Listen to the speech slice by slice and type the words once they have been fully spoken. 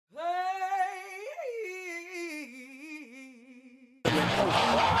Their hip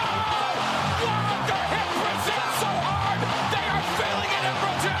presents so hard, they are feeling it in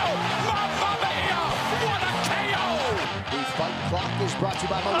Brazil. Mamma mia, what a KO! The fight clock is brought to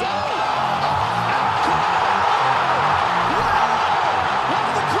you by Modelo. One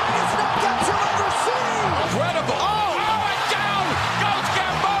of the greatest knockouts you'll ever see! Incredible. Oh, and down goes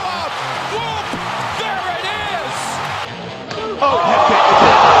Gamboa. Whoop, there it is. Oh, hip kick.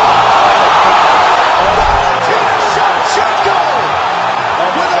 Shevchenko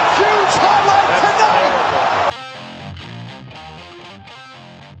with a huge highlight tonight!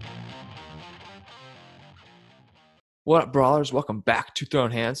 What up, brawlers? Welcome back to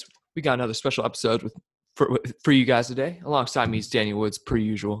Thrown Hands. We got another special episode for you guys today. Alongside me is Daniel Woods, per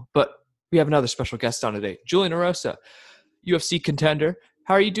usual. But we have another special guest on today, Julian Erosa, UFC contender.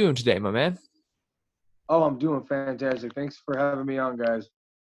 How are you doing today, my man? Oh, I'm doing fantastic. Thanks for having me on, guys.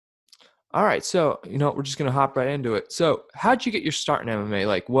 All right, so, we're just going to hop right into it. So how'd you get your start in MMA?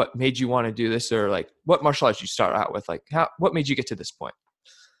 Like, what made you want to do this? Or, like, what martial arts did you start out with? Like, what made you get to this point?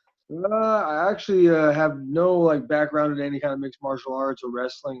 I actually have no background in any kind of mixed martial arts or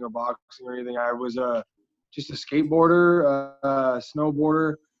wrestling or boxing or anything. I was just a skateboarder,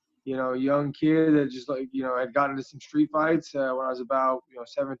 snowboarder, young kid that just had gotten into some street fights when I was about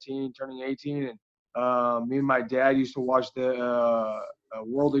 17, turning 18, and me and my dad used to watch the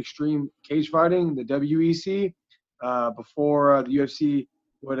World Extreme Cage Fighting, the WEC, before the UFC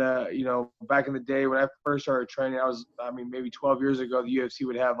would, back in the day when I first started training, maybe 12 years ago, the UFC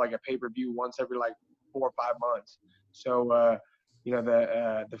would have a pay-per-view once every 4 or 5 months. So,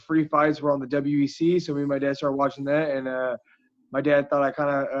 the free fights were on the WEC. So me and my dad started watching that, and my dad thought I kind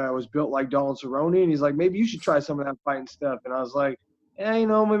of was built like Donald Cerrone, and he's like, maybe you should try some of that fighting stuff. And I was like,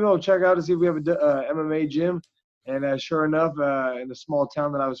 maybe I'll check out to see if we have a MMA gym. And sure enough, in the small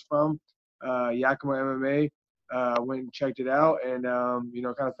town that I was from, Yakima MMA, went and checked it out, and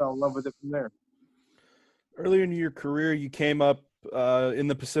kind of fell in love with it from there. Earlier in your career, you came up in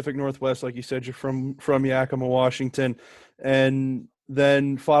the Pacific Northwest, like you said. You're from Yakima, Washington, and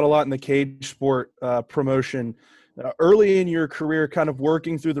then fought a lot in the cage sport promotion. Early in your career, kind of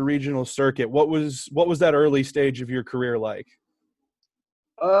working through the regional circuit, what was that early stage of your career like?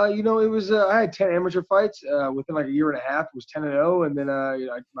 It was I had 10 amateur fights within a year and a half. It was 10-0, and then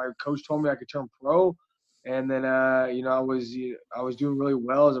my coach told me I could turn pro. And then, I was doing really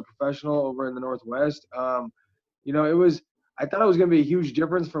well as a professional over in the Northwest. I thought it was going to be a huge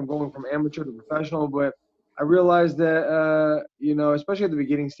difference from going from amateur to professional, but I realized that, especially at the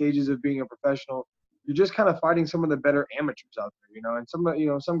beginning stages of being a professional, you're just kind of fighting some of the better amateurs out there, and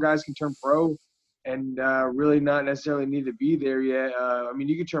some guys can turn pro and really not necessarily need to be there yet.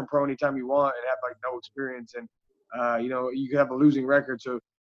 You can turn pro anytime you want and have no experience, and, you could have a losing record. So,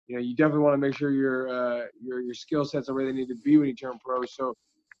 you definitely want to make sure your skill sets are where they need to be when you turn pro. So,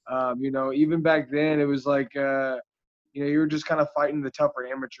 even back then, it was you were just kind of fighting the tougher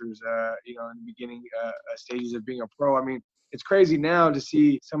amateurs, in the beginning stages of being a pro. It's crazy now to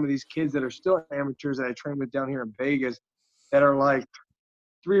see some of these kids that are still amateurs that I train with down here in Vegas that are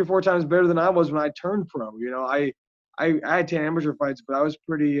 3 or 4 times better than I was when I turned pro. I had 10 amateur fights, but I was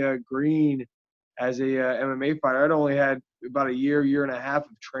pretty green as a MMA fighter. I'd only had about a year and a half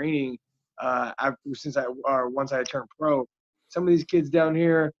of training once I had turned pro. Some of these kids down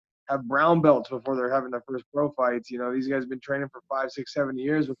here have brown belts before they're having their first pro fights. These guys have been training for 5, 6, 7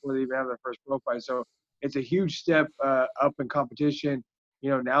 years before they even have their first pro fight. So it's a huge step up in competition,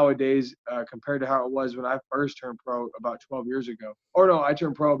 nowadays compared to how it was when I first turned pro about 12 years ago. Or no, I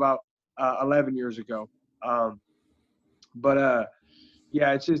turned pro about 11 years ago.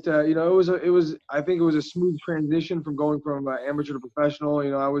 Yeah, it's just I think it was a smooth transition from going from amateur to professional.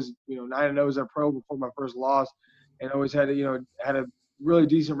 I was 9-0 as a pro before my first loss, and always had a really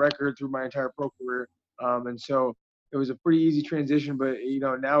decent record through my entire pro career. And so it was a pretty easy transition. But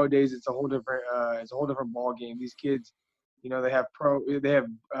nowadays it's a whole different ball game. These kids, they have purple,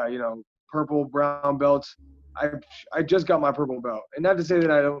 brown belts. I just got my purple belt, and not to say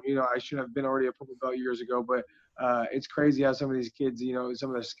that I should have been already a purple belt years ago, but it's crazy how some of these kids,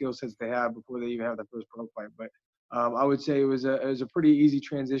 some of the skill sets they have before they even have their first pro fight. But I would say it was a pretty easy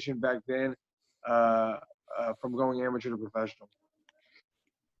transition back then from going amateur to professional.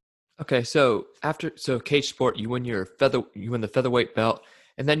 Okay, so cage sport, you win the featherweight belt,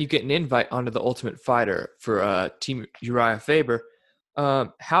 and then you get an invite onto the Ultimate Fighter for Team Uriah Faber.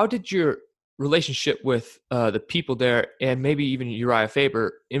 How did your relationship with the people there and maybe even Uriah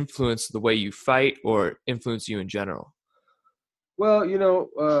Faber influence the way you fight or influence you in general? Well,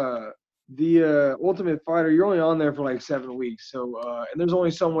 the Ultimate Fighter, you're only on there for 7 weeks. So, and there's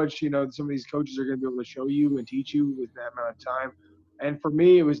only so much, some of these coaches are going to be able to show you and teach you with that amount of time. and for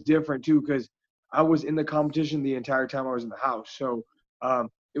me, it was different too because I was in the competition the entire time I was in the house. So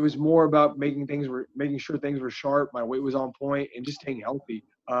it was more about making sure things were sharp, my weight was on point, and just staying healthy.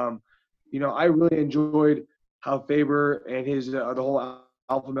 I really enjoyed how Faber and his the whole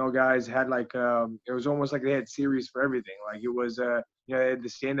alpha male guys had it was almost like they had series for everything. Like it was they had the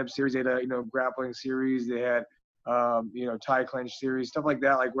stand up series, they had a grappling series, they had tie clinch series, stuff like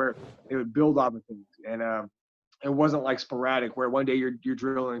that, like where they would build off of things. And it wasn't like sporadic where one day you're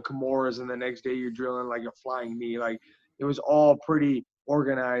drilling Kimuras and the next day you're drilling like a flying knee. Like it was all pretty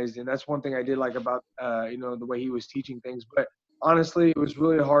organized, and that's one thing I did like about the way he was teaching things. But honestly, it was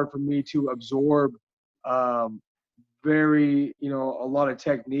really hard for me to absorb a lot of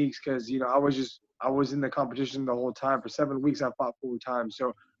techniques because I was in the competition the whole time. For 7 weeks I fought 4 times,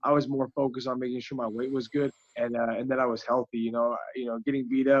 so I was more focused on making sure my weight was good and that I was healthy. Getting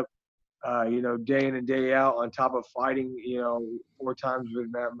beat up day in and day out on top of fighting 4 times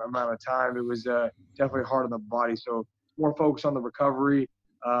within that amount of time. It was definitely hard on the body, so more focused on the recovery.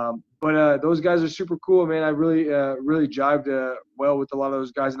 But those guys are super cool, man. I really jived well with a lot of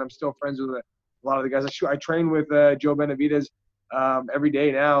those guys, and I'm still friends with a lot of the guys. I train with Joe Benavidez every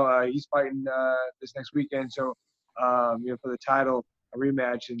day now. He's fighting this next weekend, so for the title, a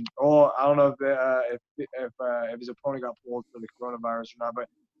rematch. And I don't know if his opponent got pulled for the coronavirus or not, but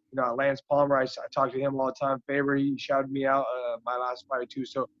Lance Palmer, I talk to him all the time. Faber, he shouted me out my last fight too,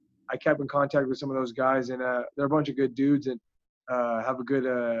 so I kept in contact with some of those guys, and they're a bunch of good dudes and have a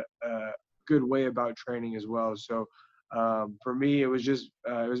good way about training as well. So for me, it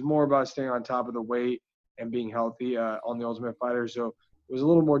was more about staying on top of the weight and being healthy on the Ultimate Fighter. So it was a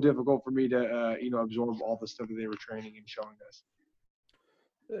little more difficult for me to absorb all the stuff that they were training and showing us.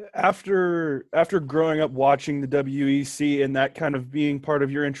 After growing up watching the WEC and that kind of being part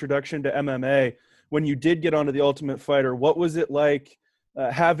of your introduction to MMA, when you did get onto the Ultimate Fighter, what was it like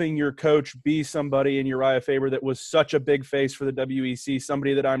having your coach be somebody in Uriah Faber that was such a big face for the WEC,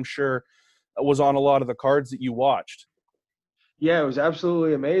 somebody that I'm sure was on a lot of the cards that you watched? Yeah, it was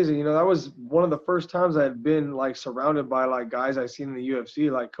absolutely amazing. That was one of the first times I had been surrounded by guys I've seen in the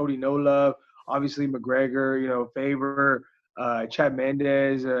UFC, like Cody No Love, obviously McGregor, Faber, Chad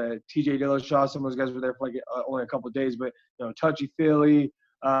Mendez, TJ Dillashaw. Some of those guys were there for only a couple of days, but Touchy Philly,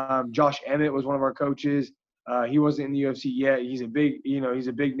 Josh Emmett was one of our coaches. He wasn't in the UFC yet. He's a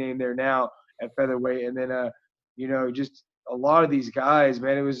big name there now at featherweight. And then just a lot of these guys,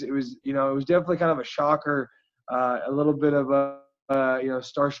 man. It was definitely kind of a shocker, a little bit of a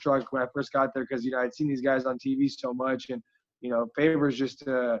starstruck when I first got there because I'd seen these guys on TV so much, and Faber's just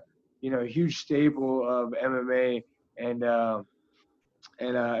a huge staple of MMA. And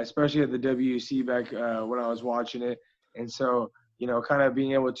especially at the WEC back when I was watching it. And so, kind of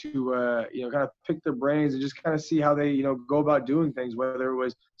being able to, kind of pick their brains and just kind of see how they, go about doing things, whether it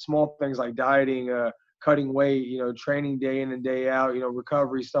was small things like dieting, cutting weight, training day in and day out,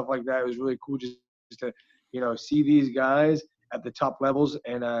 recovery, stuff like that. It was really cool just to, see these guys at the top levels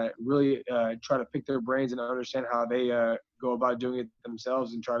and really try to pick their brains and understand how they go about doing it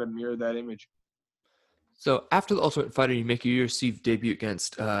themselves and try to mirror that image. So after the Ultimate Fighter, you make your UFC debut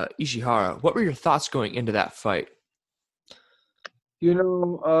against Ishihara. What were your thoughts going into that fight?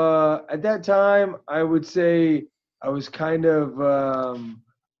 At that time, I would say I was kind of, I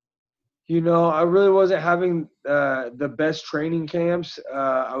really wasn't having the best training camps.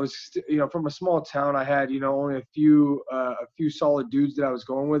 I was, from a small town. I had, only a few solid dudes that I was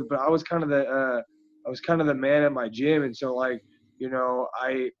going with, but I was kind of the man at my gym, and so I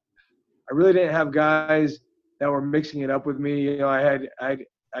really didn't have guys that were mixing it up with me. I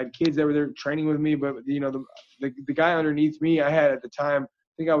had kids that were there training with me, but the guy underneath me, I had at the time, I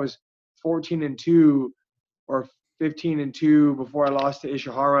think I was 14-2 or 15-2 before I lost to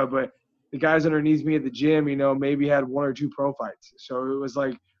Ishihara. But the guys underneath me at the gym, maybe had 1 or 2 pro fights. So it was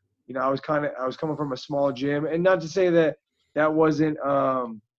like, I was coming from a small gym, and not to say that wasn't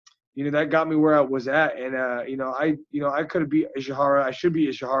that got me where I was at. And, I could have beat Ishihara. I should beat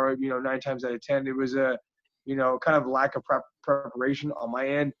Ishihara, 9 times out of 10. It was a, kind of lack of preparation on my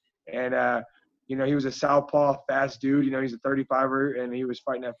end. And, he was a southpaw, fast dude. He's a 35er, and he was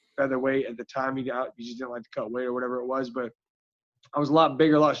fighting at featherweight at the time. He just didn't like to cut weight or whatever it was. But I was a lot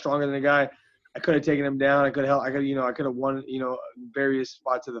bigger, a lot stronger than the guy. I could have taken him down. I could have won, various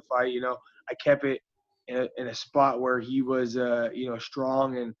spots of the fight. I kept it in a spot where he was,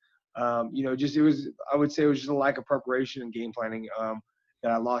 strong and, I would say it was just a lack of preparation and game planning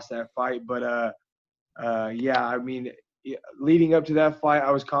that I lost that fight. But leading up to that fight,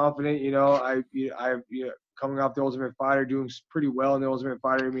 I was confident. Coming off the Ultimate Fighter, doing pretty well in the Ultimate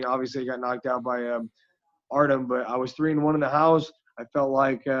Fighter. Obviously I got knocked out by Artem, but I was 3-1 in the house. I felt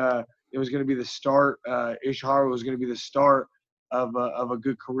like it was going to be the start. Ishihara was going to be the start of a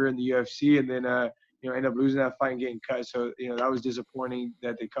good career in the UFC, and then ended up losing that fight and getting cut. So that was disappointing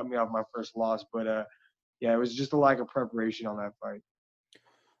that they cut me off my first loss. But it was just a lack of preparation on that fight.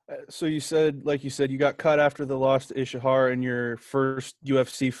 So you said, you got cut after the loss to Ishihara in your first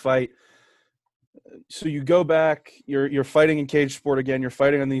UFC fight. So you go back, you're fighting in cage sport again. You're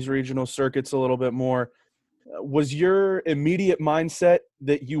fighting on these regional circuits a little bit more. Was your immediate mindset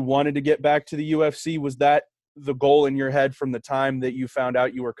that you wanted to get back to the UFC? Was that the goal in your head from the time that you found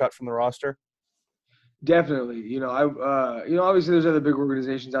out you were cut from the roster? Definitely. Obviously there's other big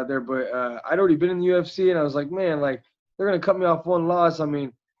organizations out there, but I'd already been in the UFC, and I was like, man, like they're gonna cut me off one loss. I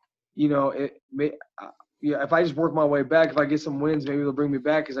mean, if I just work my way back, if I get some wins, maybe they'll bring me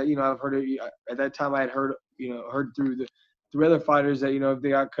back. Because I've heard it, at that time I had heard through other fighters that if they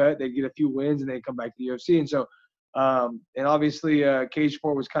got cut, they'd get a few wins and they'd come back to the UFC. And so, and obviously cage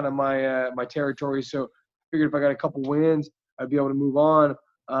sport was kind of my territory. So I figured if I got a couple wins, I'd be able to move on.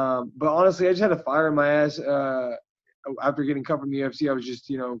 But honestly, I just had a fire in my ass after getting cut from the UFC. I was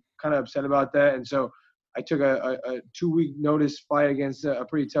just kind of upset about that, and so I took a 2-week notice fight against a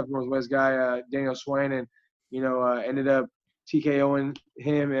pretty tough Northwest guy, Daniel Swain, and ended up TKOing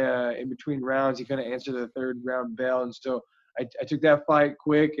him in between rounds. He couldn't answer the third round bell, and so I took that fight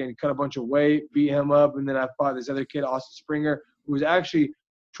quick and cut a bunch of weight, beat him up, and then I fought this other kid, Austin Springer, who was actually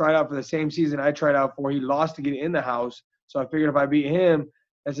tried out for the same season I tried out for. He lost to get in the house, so I figured if I beat him,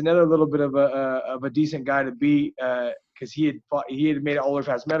 that's another little bit of a decent guy to beat. Because he had made all their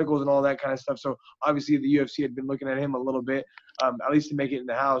past medicals and all that kind of stuff. So obviously the UFC had been looking at him a little bit, at least to make it in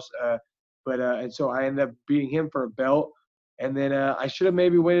the house. And so I ended up beating him for a belt. And then I should have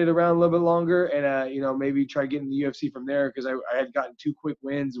maybe waited around a little bit longer and, maybe try getting the UFC from there, because I had gotten 2 quick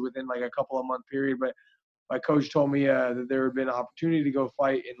wins within like a couple of month period. But my coach told me that there had been an opportunity to go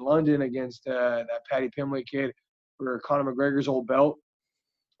fight in London against that Paddy Pimblett kid for Conor McGregor's old belt.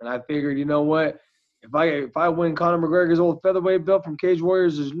 And I figured, you know what? If I win Conor McGregor's old featherweight belt from Cage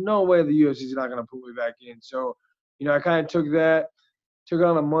Warriors, there's no way the UFC is not going to put me back in. So, I kind of took it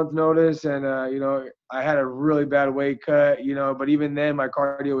on a month notice, and I had a really bad weight cut, but even then my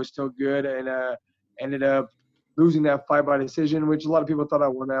cardio was still good, and ended up losing that fight by decision, which a lot of people thought I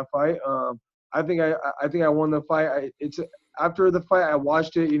won that fight. I think I won the fight. After the fight, I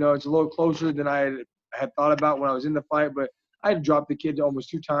watched it. It's a little closer than I had thought about when I was in the fight, but I had dropped the kid almost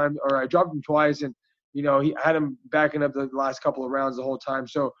 2 times, or I dropped him twice, and he had him backing up the last couple of rounds the whole time.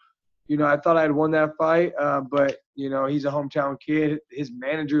 So, I thought I had won that fight, but he's a hometown kid. His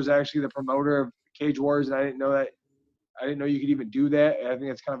manager is actually the promoter of Cage Warriors, and I didn't know that. I didn't know you could even do that. I think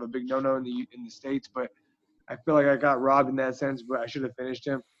that's kind of a big no-no in the States, but I feel like I got robbed in that sense. But I should have finished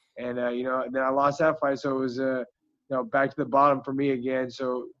him, and then I lost that fight, so it was back to the bottom for me again.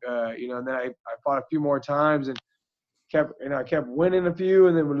 So and then I fought a few more times and I kept winning a few,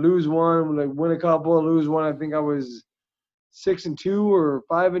 and then would lose one, would win a couple, lose one. I think I was 6-2 or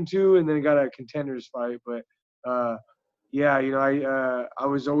 5-2, and then got a contenders fight. But I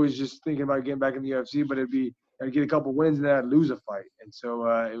was always just thinking about getting back in the UFC, but I'd get a couple wins and then I'd lose a fight. And so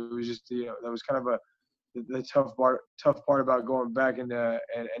it was just that was kind of the tough part about going back and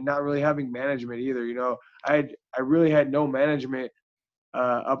not really having management either. I really had no management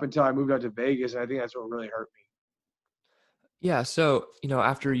up until I moved out to Vegas, and I think that's what really hurt me. Yeah, so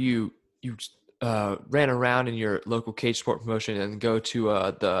after you ran around in your local cage sport promotion and go to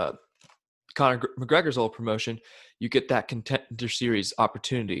the Conor McGregor's old promotion, you get that Contender Series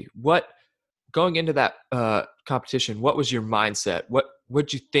opportunity. Going into that competition, what was your mindset? What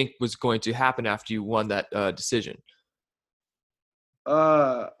did you think was going to happen after you won that decision?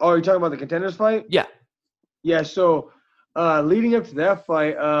 You're talking about the Contenders fight? Yeah. Yeah. So leading up to that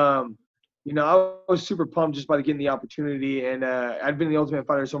fight, I was super pumped just by getting the opportunity, and I'd been in the Ultimate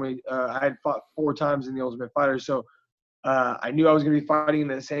Fighter I had fought 4 times in the Ultimate Fighter, so I knew I was going to be fighting in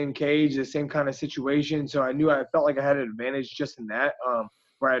the same cage, the same kind of situation, so I felt like I had an advantage just in that,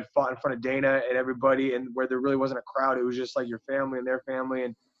 where I had fought in front of Dana and everybody, and where there really wasn't a crowd. It was just like your family and their family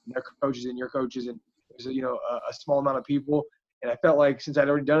and their coaches and your coaches, and it was a small amount of people, and I felt like since I'd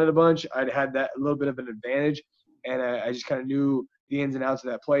already done it a bunch, I'd had that a little bit of an advantage, and I just kind of knew the ins and outs of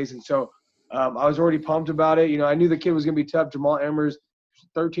that place, and so I was already pumped about it. I knew the kid was going to be tough. Jamal Emmers,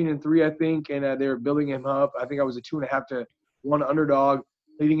 13-3, I think, and they were building him up. I think I was a 2.5 to 1 underdog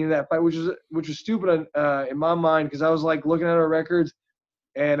leading into that fight, which was stupid in my mind, because I was like looking at our records,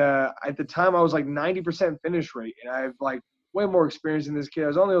 and at the time I was like 90% finish rate, and I have like way more experience than this kid. I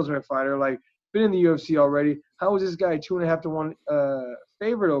was on the Ultimate Fighter, like been in the UFC already. How was this guy 2.5 to 1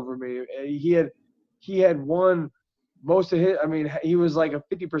 favorite over me? He had won most of his, I mean, he was like a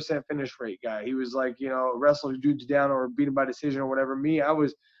 50% finish rate guy. He was like, wrestled dudes down or beat him by decision or whatever. Me, I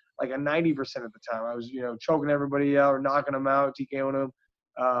was like a 90% at the time. I was, choking everybody out or knocking them out, TKOing them.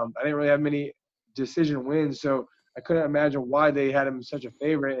 I didn't really have many decision wins, so I couldn't imagine why they had him such a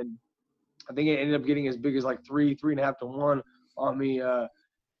favorite. And I think it ended up getting as big as like 3.5 to 1 on me.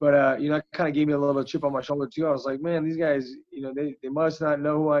 But it kind of gave me a little bit of chip on my shoulder too. I was like, man, these guys, they must not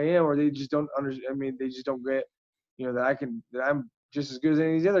know who I am, or they just don't understand. I mean, they just don't get, that I'm just as good as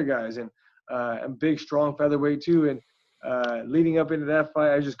any of these other guys. And I'm big, strong featherweight too. And leading up into that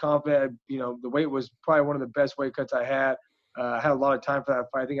fight, I was just confident. The weight was probably one of the best weight cuts I had. I had a lot of time for that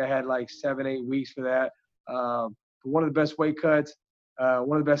fight. I think I had like 7-8 weeks for that. But one of the best weight cuts,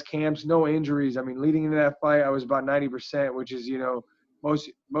 one of the best camps, no injuries. I mean, leading into that fight, I was about 90%, which is,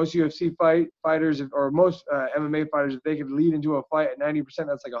 most UFC fighters or most MMA fighters, if they could lead into a fight at 90%,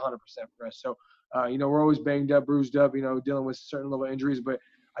 that's like 100% for us. So, we're always banged up, bruised up, dealing with certain little injuries. But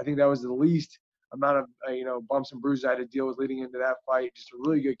I think that was the least amount of, bumps and bruises I had to deal with leading into that fight. Just a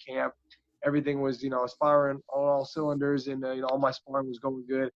really good camp. Everything was, I was firing on all cylinders, and, all my sparring was going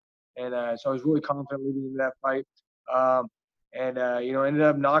good. And so I was really confident leading into that fight. Ended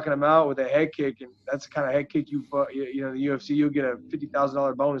up knocking him out with a head kick, and that's the kind of head kick the UFC, you'll get a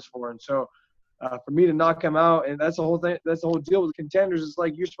 $50,000 bonus for. And so for me to knock him out, and that's the whole thing, that's the whole deal with contenders. It's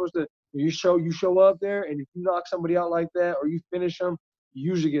like you're supposed to, you show up there, and if you knock somebody out like that or you finish them, you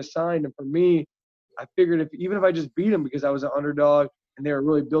usually get signed. And for me, I figured even if I just beat him because I was an underdog and they were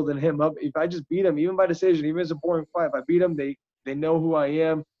really building him up, if I just beat him, even by decision, even if it's a boring fight, if I beat him, they know who I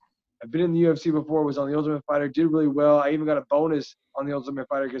am. I've been in the UFC before, was on The Ultimate Fighter, did really well. I even got a bonus on The Ultimate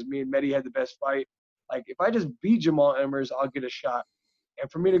Fighter because me and Mehdi had the best fight. Like, if I just beat Jamal Emmers, I'll get a shot. And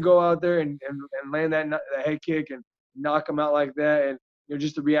for me to go out there and land that head kick and knock him out like that, and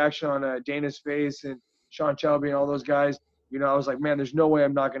just the reaction on Dana's face and Sean Shelby and all those guys, I was like, man, there's no way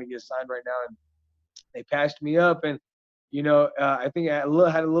I'm not going to get signed right now. And they passed me up, and I think it had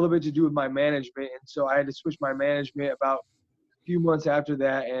a little bit to do with my management, and so I had to switch my management about few months after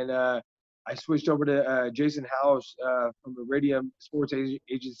that, and I switched over to Jason House from the Radium Sports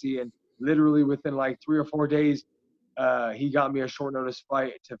Agency, and literally within like 3 or 4 days, he got me a short notice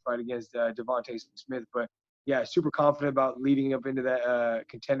fight to fight against Devontae Smith. But yeah, super confident about leading up into that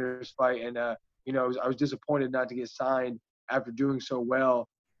contenders fight, and I was disappointed not to get signed after doing so well.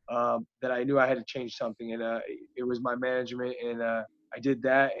 That I knew I had to change something, and it was my management, and I did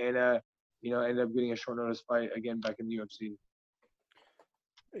that, and ended up getting a short notice fight again back in the UFC.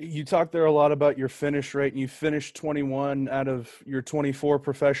 You talked there a lot about your finish rate, and you finished 21 out of your 24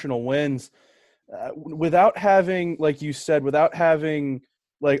 professional wins. Without having, like you said, without having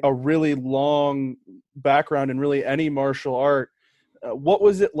like a really long background in really any martial art, what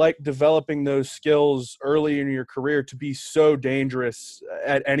was it like developing those skills early in your career to be so dangerous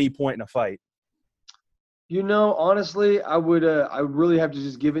at any point in a fight? Honestly, I would really have to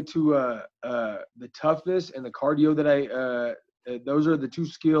just give it to the toughness and the cardio that those are the two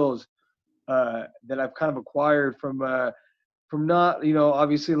skills that I've kind of acquired from not,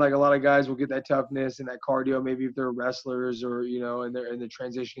 obviously, like a lot of guys will get that toughness and that cardio maybe if they're wrestlers or, and they're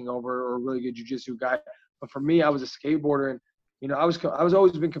transitioning over, or a really good jiu-jitsu guy. But for me, I was a skateboarder, and, I was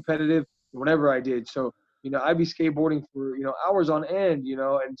always been competitive whatever I did. So, I'd be skateboarding for, hours on end,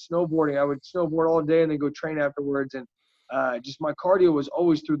 and snowboarding. I would snowboard all day and then go train afterwards. And just my cardio was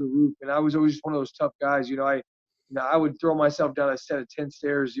always through the roof. And I was always just one of those tough guys. I would throw myself down a set of 10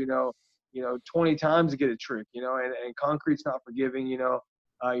 stairs, 20 times to get a trick, and concrete's not forgiving, your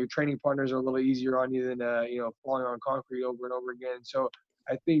training partners are a little easier on you than, falling on concrete over and over again. So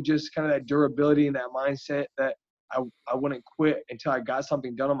I think just kind of that durability and that mindset that I wouldn't quit until I got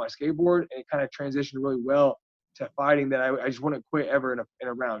something done on my skateboard, and it kind of transitioned really well to fighting, that I just wouldn't quit ever in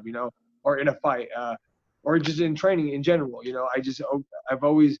a round, or in a fight, or just in training in general. I've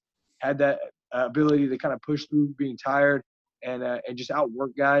always had that ability to kind of push through being tired and just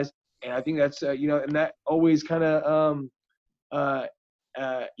outwork guys. And I think that's, and that always kind of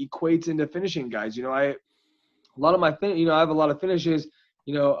equates into finishing guys. I have a lot of finishes,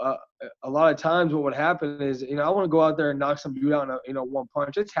 a lot of times what would happen is, I want to go out there and knock some dude out in a one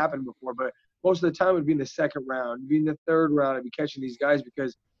punch. It's happened before, but most of the time it would be in the second round, it'd be in the third round, I'd be catching these guys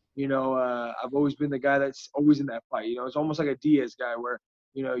because, I've always been the guy that's always in that fight. It's almost like a Diaz guy where,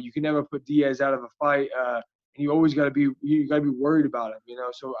 you can never put Diaz out of a fight, and you always got to be worried about him.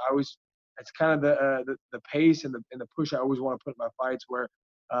 So it's kind of the pace and the push I always want to put in my fights. Where,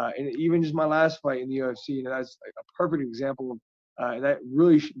 and even just my last fight in the UFC, that's like a perfect example of, and that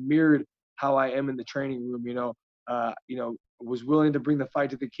really mirrored how I am in the training room. Was willing to bring the fight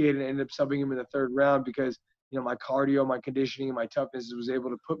to the kid and ended up subbing him in the third round because my cardio, my conditioning, my toughness was able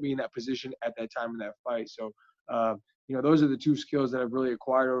to put me in that position at that time in that fight. So, those are the two skills that I've really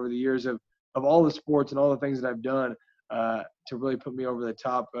acquired over the years of all the sports and all the things that I've done to really put me over the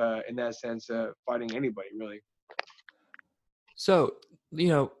top in that sense, fighting anybody really. So,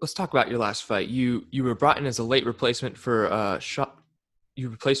 let's talk about your last fight. You were brought in as a late replacement for you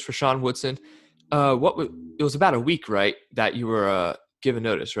replaced for Sean Woodson. It was about a week, right, that you were given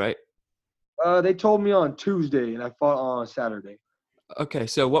notice, right? They told me on Tuesday, and I fought on Saturday. Okay,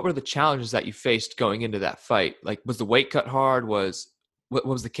 so what were the challenges that you faced going into that fight? Like, was the weight cut hard? What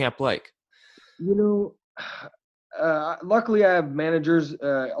was the camp like? Luckily I have managers.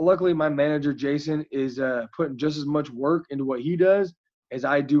 Luckily my manager Jason is putting just as much work into what he does as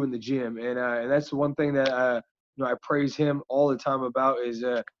I do in the gym, and that's the one thing that I praise him all the time about is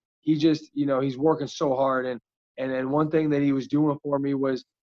he just he's working so hard, and one thing that he was doing for me was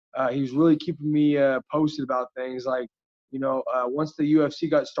he was really keeping me posted about things like once the UFC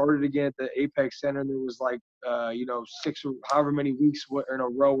got started again at the Apex Center, there was like 6 or however many weeks in a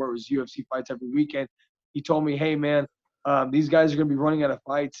row where it was UFC fights every weekend. He told me, hey, man, these guys are going to be running out of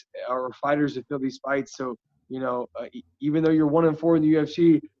fights or fighters to fill these fights. So, even though you're 1-4 in the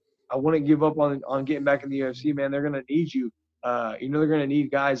UFC, I wouldn't give up on getting back in the UFC, man. They're going to need you. They're going to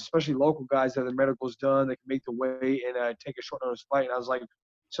need guys, especially local guys that have their medicals done, that can make the weight and take a short notice fight. And I was like,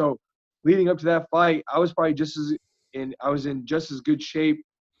 so leading up to that fight, I was probably in just as good shape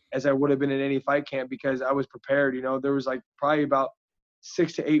as I would have been in any fight camp because I was prepared. There was like probably about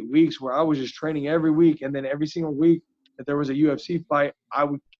 6 to 8 weeks where I was just training every week, and then every single week that there was a UFC fight, I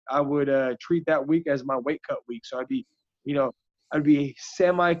would treat that week as my weight cut week. So I'd be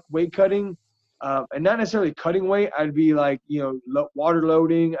semi weight cutting, and not necessarily cutting weight. I'd be like water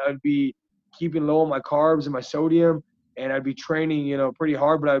loading. I'd be keeping low on my carbs and my sodium, and I'd be training pretty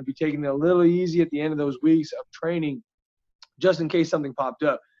hard, but I'd be taking it a little easy at the end of those weeks of training, just in case something popped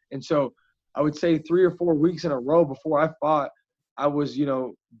up. And so I would say 3 or 4 weeks in a row before I fought, I was,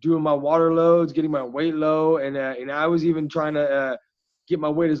 doing my water loads, getting my weight low, and I was even trying to get my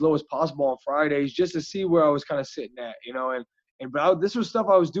weight as low as possible on Fridays just to see where I was kind of sitting at, but this was stuff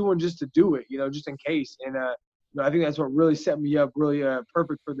I was doing just to do it, just in case. And I think that's what really set me up really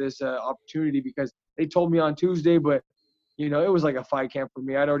perfect for this opportunity because they told me on Tuesday, but it was like a fight camp for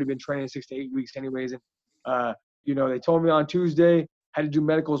me. I'd already been training 6 to 8 weeks anyways, and they told me on Tuesday, had to do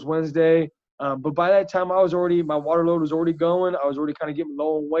medicals Wednesday. But by that time, my water load was already going. I was already kind of getting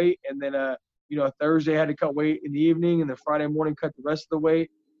low in weight. And then, Thursday I had to cut weight in the evening, and then Friday morning cut the rest of the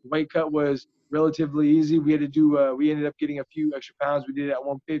weight. The weight cut was relatively easy. We had to do, we ended up getting a few extra pounds. We did it at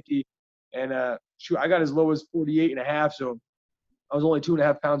 150. And, I got as low as 48.5. So I was only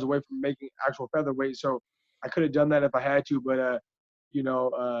 2.5 pounds away from making actual featherweight. So I could have done that if I had to, but,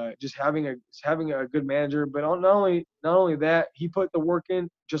 just having a good manager, but not only that, he put the work in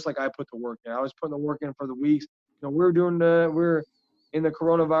just like I put the work in. I was putting the work in for the weeks. We're in the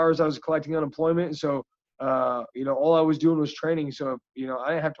coronavirus. I was collecting unemployment, and so all I was doing was training. So I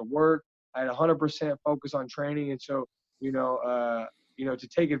didn't have to work. I had 100% focus on training, and so to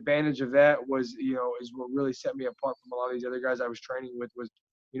take advantage of that was is what really set me apart from a lot of these other guys I was training with. Was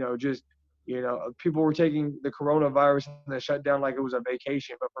just people were taking the coronavirus and the shutdown like it was a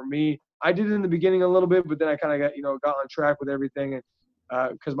vacation. But for me, I did it in the beginning a little bit, but then I kind of got on track with everything, and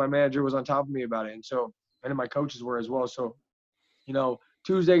because my manager was on top of me about it, and then my coaches were as well. So,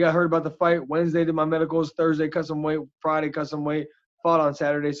 Tuesday got heard about the fight. Wednesday did my medicals. Thursday cut some weight. Friday cut some weight. Fought on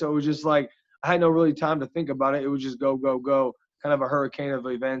Saturday. So it was just like I had no really time to think about it. It was just go, go, go. Kind of a hurricane of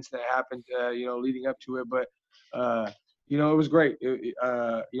events that happened, leading up to it. But it was great.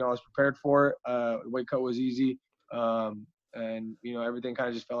 I was prepared for it. The weight cut was easy, and everything kind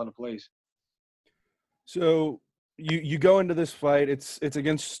of just fell into place. So you go into this fight. It's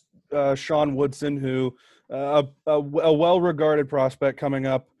against Sean Woodson, who a well-regarded prospect coming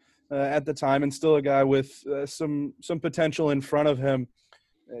up at the time, and still a guy with some potential in front of him.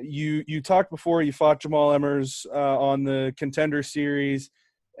 You talked before. You fought Jamal Emmers on the Contender Series,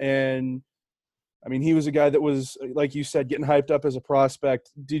 and I mean, he was a guy that was, like you said, getting hyped up as a prospect.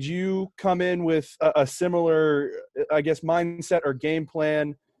 Did you come in with a similar, I guess, mindset or game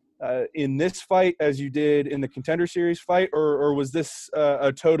plan in this fight as you did in the Contender Series fight, or was this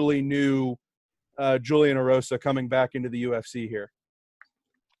a totally new Julian Erosa coming back into the UFC here?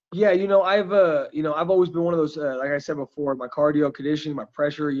 Yeah, I've always been one of those, like I said before, my cardio conditioning, my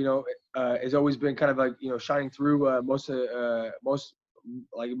pressure, has always been kind of like, shining through mostly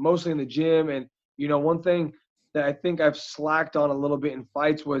in the gym. And, one thing that I think I've slacked on a little bit in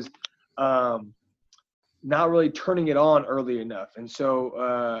fights was, not really turning it on early enough. And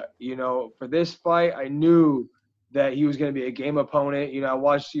so, for this fight, I knew that he was going to be a game opponent. I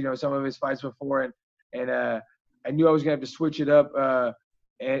watched, some of his fights before, and I knew I was going to have to switch it up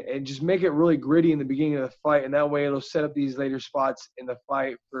and just make it really gritty in the beginning of the fight. And that way it'll set up these later spots in the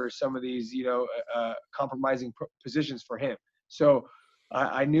fight for some of these, compromising positions for him. So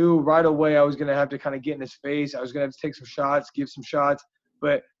I knew right away I was going to have to kind of get in his face. I was going to have to take some shots, give some shots.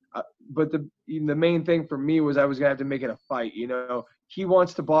 But the main thing for me was I was going to have to make it a fight. He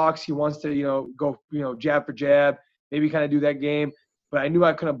wants to box. He wants to, go, jab for jab, maybe kind of do that game. But I knew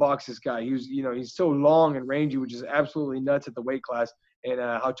I couldn't box this guy. He was, he's so long and rangy, which is absolutely nuts at the weight class, and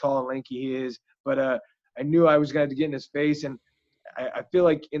how tall and lanky he is. But I knew I was going to have to get in his face. And I feel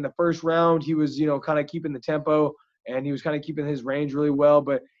like in the first round, he was, kind of keeping the tempo, and he was kind of keeping his range really well.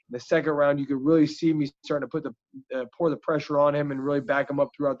 But in the second round, you could really see me starting to put pour the pressure on him and really back him up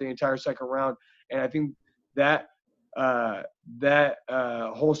throughout the entire second round. And I think that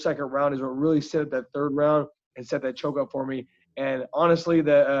whole second round is what really set up that third round and set that choke up for me. And honestly,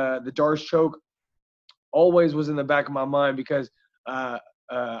 the Darce choke always was in the back of my mind because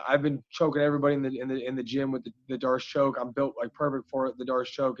I've been choking everybody in the gym with the Darce choke. I'm built like perfect for it, the Darce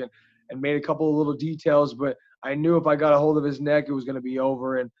choke, and made a couple of little details, but I knew if I got a hold of his neck, it was going to be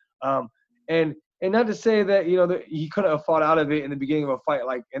over. And not to say that that he couldn't have fought out of it in the beginning of a fight,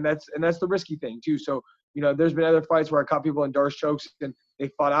 and that's the risky thing too. So there's been other fights where I caught people in Darce chokes and they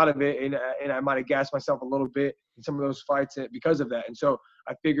fought out of it, and I might have gassed myself a little bit in some of those fights because of that. And so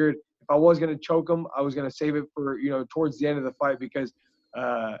I figured if I was going to choke him, I was going to save it for towards the end of the fight because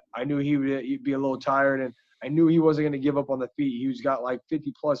I knew he'd be a little tired, and I knew he wasn't going to give up on the feet. He's got like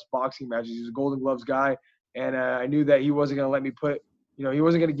 50-plus boxing matches. He's a Golden Gloves guy, and I knew that he wasn't going to let me he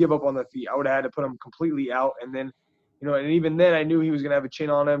wasn't going to give up on the feet. I would have had to put him completely out, and then, and even then I knew he was going to have a chin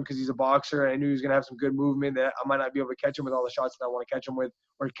on him because he's a boxer, and I knew he was going to have some good movement that I might not be able to catch him with all the shots that I want to catch him with,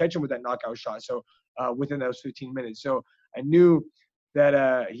 or catch him with that knockout shot. So within those 15 minutes. So I knew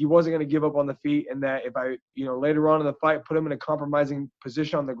that he wasn't going to give up on the feet, and that if I, later on in the fight, put him in a compromising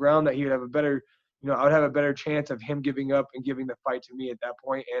position on the ground, that he would have a better, I would have a better chance of him giving up and giving the fight to me at that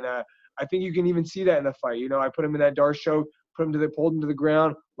point. And I think you can even see that in the fight. I put him in that Darce choke, pulled him to the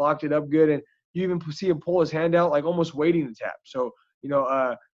ground, locked it up good, and you even see him pull his hand out, like almost waiting to tap. So,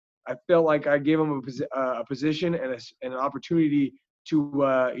 I felt like I gave him a position and an opportunity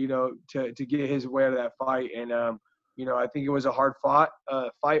to get his way out of that fight. And I think it was a hard fought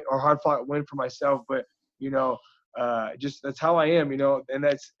win for myself, but just that's how I am, and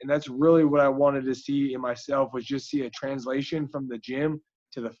that's really what I wanted to see in myself, was just see a translation from the gym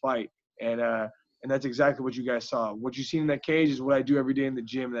to the fight. And that's exactly what you guys saw. What you see in that cage is what I do every day in the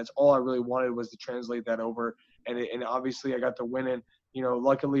gym. And that's all I really wanted, was to translate that over. And obviously I got the win, and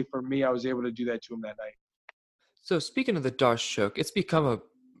luckily for me, I was able to do that to him that night. So speaking of the Darce choke, it's become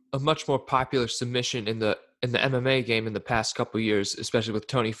a much more popular submission in the MMA game in the past couple of years, especially with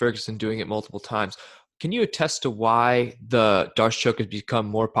Tony Ferguson doing it multiple times. Can you attest to why the Darce choke has become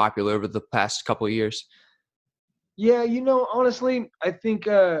more popular over the past couple of years? Yeah, honestly, I think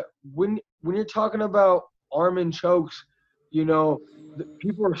when you're talking about arm and chokes,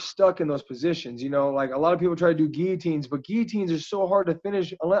 people are stuck in those positions. Like a lot of people try to do guillotines, but guillotines are so hard to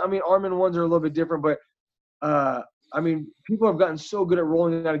finish. Arm and ones are a little bit different, but people have gotten so good at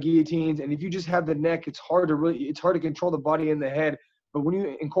rolling out of guillotines, and if you just have the neck, it's hard to control the body and the head. But when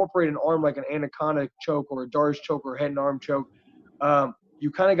you incorporate an arm like an anaconda choke or a Darce choke or a head and arm choke, you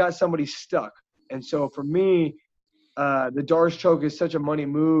kind of got somebody stuck. And so for me, the Darce choke is such a money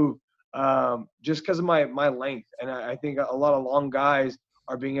move, just because of my length. And I think a lot of long guys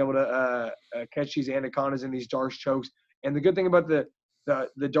are being able to catch these anacondas and these Darce chokes. And the good thing about the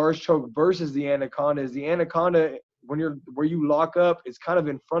Darce choke versus the anaconda is the anaconda, where you lock up, it's kind of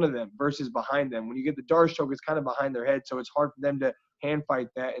in front of them versus behind them. When you get the Darce choke, it's kind of behind their head, so it's hard for them to hand fight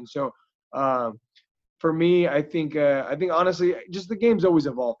that. And so for me, I think honestly, just the game's always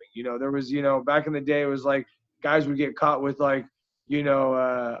evolving. There was, back in the day, it was like guys would get caught with like,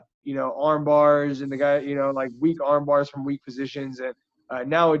 arm bars, and the guy, like weak arm bars from weak positions. And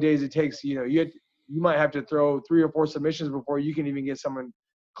nowadays it takes, you might have to throw 3 or 4 submissions before you can even get someone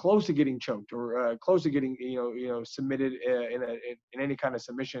close to getting choked or close to getting, submitted in any kind of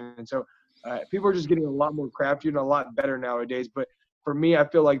submission. And so people are just getting a lot more crafty and a lot better nowadays. But for me, I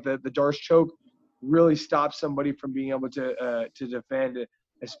feel like the Darce choke really stops somebody from being able to defend it,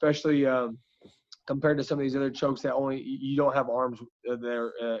 especially compared to some of these other chokes that only you don't have arms that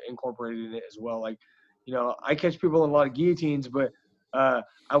are incorporated in it as well. Like, I catch people in a lot of guillotines, but I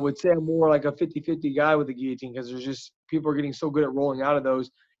would say I'm more like a 50-50 guy with the guillotine, because there's just people are getting so good at rolling out of those.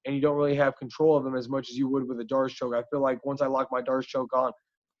 and you don't really have control of them as much as you would with a Darce choke. I feel like once I lock my Darce choke on,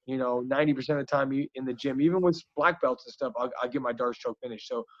 90% of the time in the gym, even with black belts and stuff, I'll get my Darce choke finished.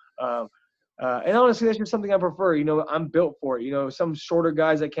 So, and honestly, that's just something I prefer. I'm built for it. Some shorter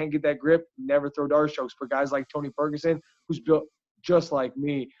guys that can't get that grip never throw Darce chokes. But guys like Tony Ferguson, who's built just like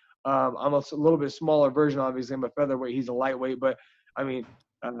me, I'm a little bit smaller version. Obviously, I'm a featherweight. He's a lightweight. But I mean,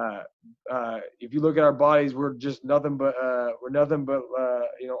 if you look at our bodies, we're just nothing but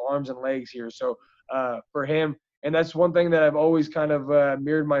arms and legs here. So for him, and that's one thing that I've always kind of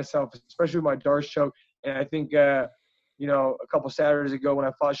mirrored myself, especially with my Darce choke. And I think a couple Saturdays ago when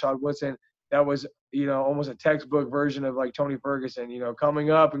I fought Sean Woodson, that was almost a textbook version of like Tony Ferguson. Coming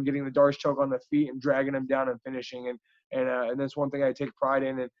up and getting the Darce choke on the feet and dragging him down and finishing. And that's one thing I take pride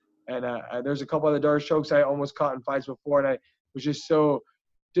in. And there's a couple other Darce chokes I almost caught in fights before, and I was just so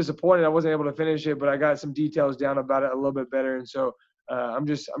disappointed I wasn't able to finish it, but I got some details down about it a little bit better. And so I'm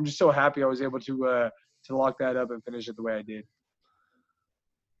just so happy I was able to lock that up and finish it the way I did.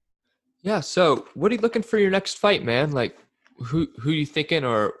 Yeah. So what are you looking for your next fight, man? Like who you thinking,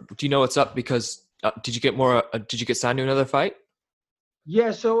 or do you know what's up? Because did you get signed to another fight?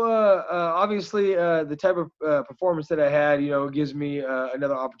 Yeah. So obviously the type of performance that I had, it gives me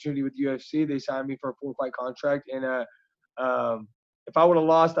another opportunity with UFC. They signed me for a 4-fight contract. And if I would have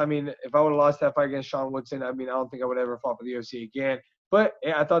lost that fight against Sean Woodson, I don't think I would ever fought for the UFC again. But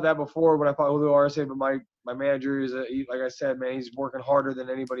I thought that before when I fought Julio Arce, but my manager is, like I said, man, he's working harder than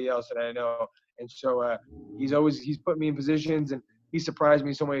anybody else that I know. And so he's put me in positions, and he surprised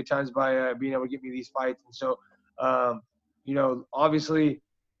me so many times by being able to get me these fights. And so, obviously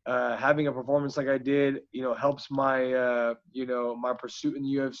having a performance like I did, helps my, my pursuit in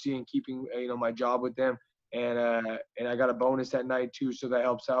the UFC and keeping, my job with them. And I got a bonus that night too, so that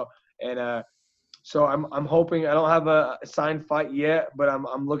helps out. And so I'm hoping. I don't have a signed fight yet, but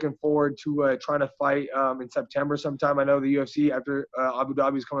I'm looking forward to trying to fight in September sometime. I know the UFC after Abu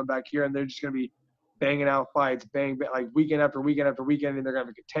Dhabi is coming back here, and they're just gonna be banging out fights, like weekend after weekend after weekend, and they're gonna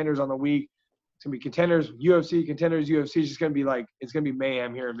be contenders on the week. It's gonna be contenders, UFC, contenders, UFC. It's just gonna be it's gonna be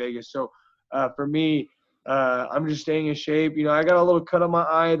mayhem here in Vegas. So for me, I'm just staying in shape. I got a little cut on my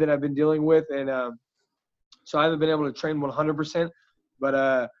eye that I've been dealing with, and so I haven't been able to train 100%,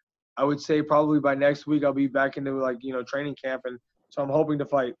 but I would say probably by next week I'll be back into training camp, and so I'm hoping to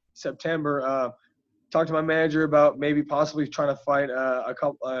fight September. Talked to my manager about maybe possibly trying to fight a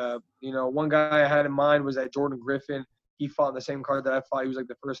couple. One guy I had in mind was that Jordan Griffin. He fought in the same card that I fought. He was like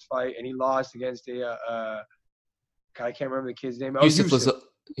the first fight, and he lost against I can't remember the kid's name. Yusuf.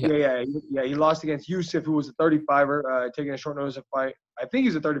 Yeah. He lost against Yusuf, who was a 35er, taking a short notice fight. I think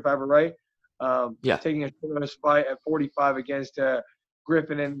he's a 35er, right? Taking a short notice fight at 45 against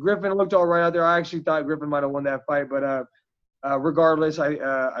Griffin, and Griffin looked all right out there. I actually thought Griffin might have won that fight, but regardless,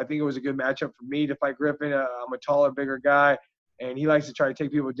 I think it was a good matchup for me to fight Griffin. I'm a taller, bigger guy, and he likes to try to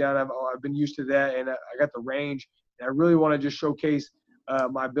take people down. I've been used to that, and I got the range, and I really want to just showcase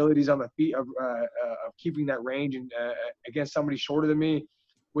my abilities on the feet of keeping that range and against somebody shorter than me.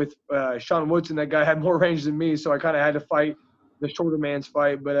 With Sean Woodson, that guy had more range than me, so I kind of had to fight the shorter man's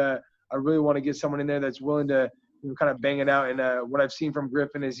fight, but I really want to get someone in there that's willing to kind of bang it out. And what I've seen from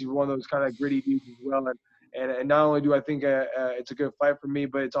Griffin is he's one of those kind of gritty dudes as well. And not only do I think it's a good fight for me,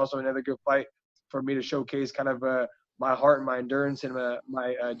 but it's also another good fight for me to showcase kind of my heart and my endurance and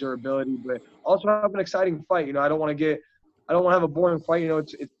my durability, but also have an exciting fight. I don't want to have a boring fight.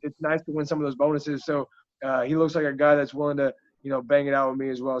 It's nice to win some of those bonuses. So he looks like a guy that's willing to, bang it out with me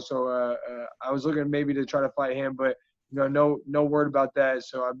as well. So I was looking maybe to try to fight him, but no word about that.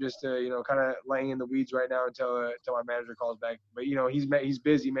 So I'm just, kind of laying in the weeds right now until my manager calls back. But, he's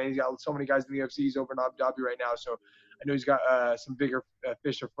busy, man. He's got so many guys in the UFC. He's over in Abu Dhabi right now. So I know he's got some bigger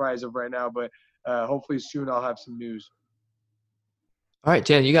fish to fry as of right now. But hopefully soon I'll have some news. All right,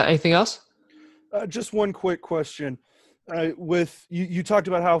 Dan, you got anything else? Just one quick question. With you talked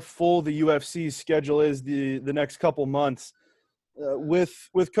about how full the UFC schedule is the next couple months. With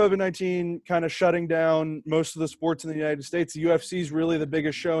COVID-19 kind of shutting down most of the sports in the United States, the UFC is really the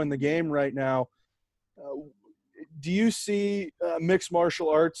biggest show in the game right now. Do you see mixed martial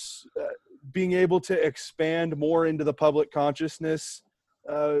arts being able to expand more into the public consciousness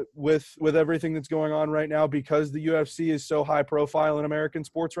with everything that's going on right now because the UFC is so high profile in American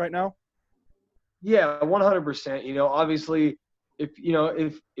sports right now? Yeah, 100%. Obviously, if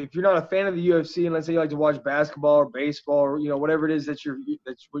you're not a fan of the UFC, and let's say you like to watch basketball or baseball or whatever it is that's your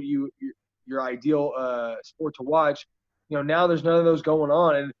ideal sport to watch, now there's none of those going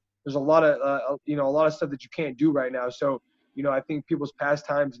on, and there's a lot of stuff that you can't do right now. So I think people's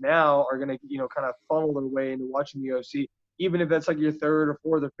pastimes now are going to kind of funnel their way into watching the UFC. even if that's like your third or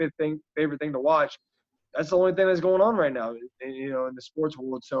fourth or fifth favorite thing to watch, that's the only thing that's going on right now, you know, in the sports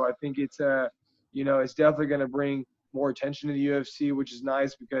world. So I think it's, you know, it's definitely going to bring more attention to the UFC, which is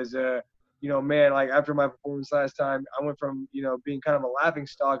nice because, you know, man, like after my performance last time, I went from, you know, being kind of a laughing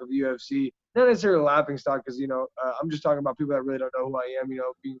stock of the UFC, not necessarily a laughing stock because, you know, I'm just talking about people that really don't know who I am, you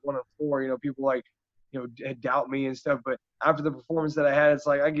know, being 1-4, you know, people like, you know, doubt me and stuff. But after the performance that I had, it's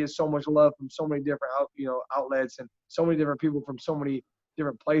like I get so much love from so many different, outlets and so many different people from so many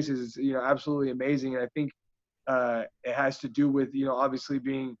different places. It's, you know, absolutely amazing. And I think it has to do with, you know, obviously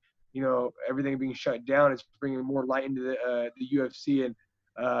being, you know, everything being shut down. It's bringing more light into the UFC and,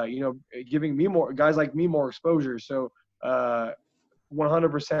 you know, giving me more guys like me more exposure. So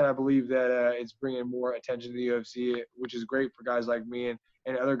 100% I believe that it's bringing more attention to the UFC, which is great for guys like me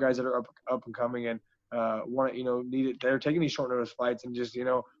and other guys that are up and coming and want to, you know, need it. They're taking these short notice fights and just, you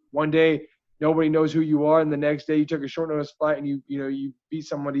know, one day nobody knows who you are, and the next day you took a short notice fight and you beat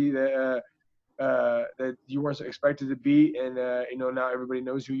somebody that that you weren't expected to beat, and you know, now everybody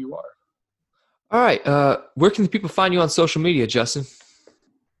knows who you are. All right. Where can the people find you on social media, Justin?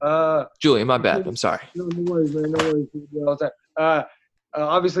 Julian, my bad. I'm sorry. No worries, man. No worries. All the time.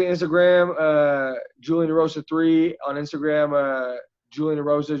 Obviously, Instagram, Julian DeRosa 3 on Instagram. Julian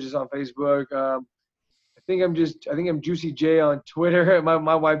DeRosa just on Facebook. I think I'm Juicy J on Twitter.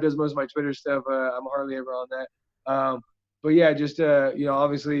 My wife does most of my Twitter stuff. I'm hardly ever on that. But yeah, just you know,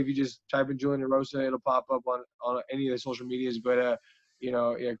 obviously, if you just type in Julian DeRosa, it'll pop up on any of the social medias. But you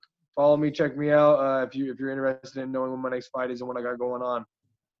know, yeah, follow me, check me out if you're interested in knowing when my next fight is and what I got going on.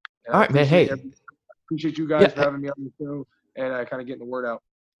 All right, man. Hey, appreciate you guys for having me on the show and kind of getting the word out.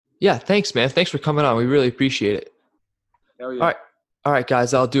 Yeah, thanks, man. Thanks for coming on. We really appreciate it. Hell yeah. All right,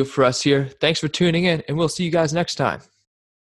 guys. I'll do it for us here. Thanks for tuning in, and we'll see you guys next time.